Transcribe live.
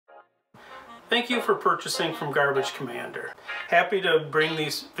Thank you for purchasing from Garbage Commander. Happy to bring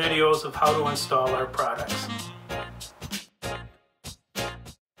these videos of how to install our products. I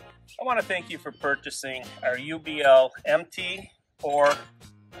want to thank you for purchasing our UBL-MT or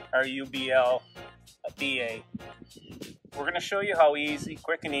our UBL-BA. We're going to show you how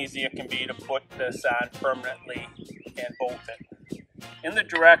quick and easy it can be to put this on permanently and bolt it. In the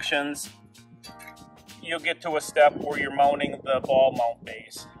directions, you'll get to a step where you're mounting the ball mount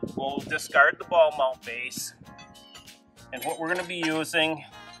base. We'll discard the ball mount base, and what we're going to be using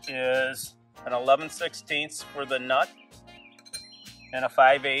is an 11/16 for the nut and a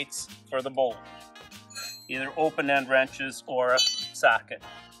 5/8 for the bolt, either open end wrenches or a socket.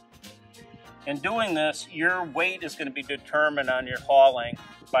 In doing this, your weight is going to be determined on your hauling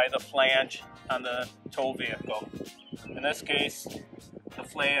by the flange on the tow vehicle. In this case, the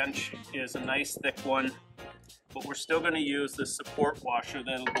flange is a nice thick one, but we're still going to use this support washer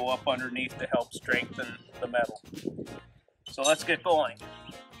that'll go up underneath to help strengthen the metal. So let's get going.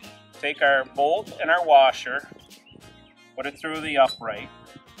 Take our bolt and our washer, put it through the upright.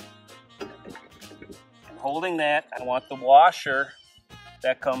 And holding that, I want the washer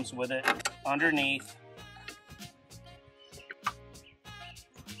that comes with it underneath.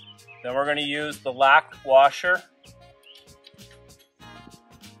 Then we're going to use the lock washer,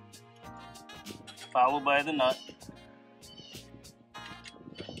 followed by the nut.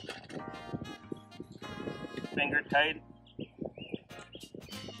 Finger tight.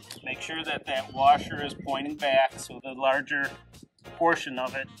 Make sure that that washer is pointing back so the larger portion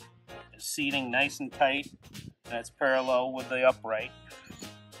of it is seating nice and tight. That's parallel with the upright.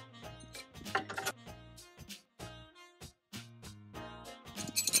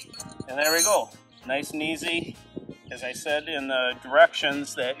 And there we go. Nice and easy. As I said in the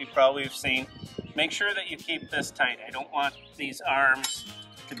directions that you probably have seen, make sure that you keep this tight. I don't want these arms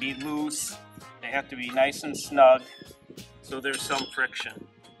to be loose. They have to be nice and snug so there's some friction.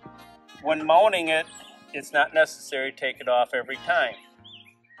 When mounting it, it's not necessary to take it off every time.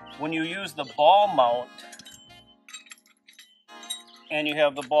 When you use the ball mount and you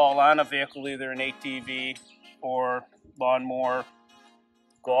have the ball on a vehicle, either an ATV or lawnmower,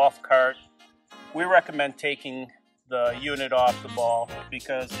 golf cart, we recommend taking the unit off the ball,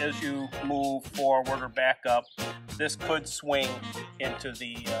 because as you move forward or back up, this could swing into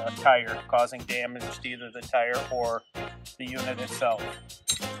the tire, causing damage to either the tire or the unit itself.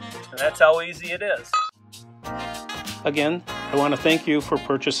 And that's how easy it is. Again, I want to thank you for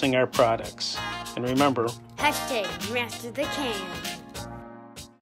purchasing our products. And remember, #MasterTheCan.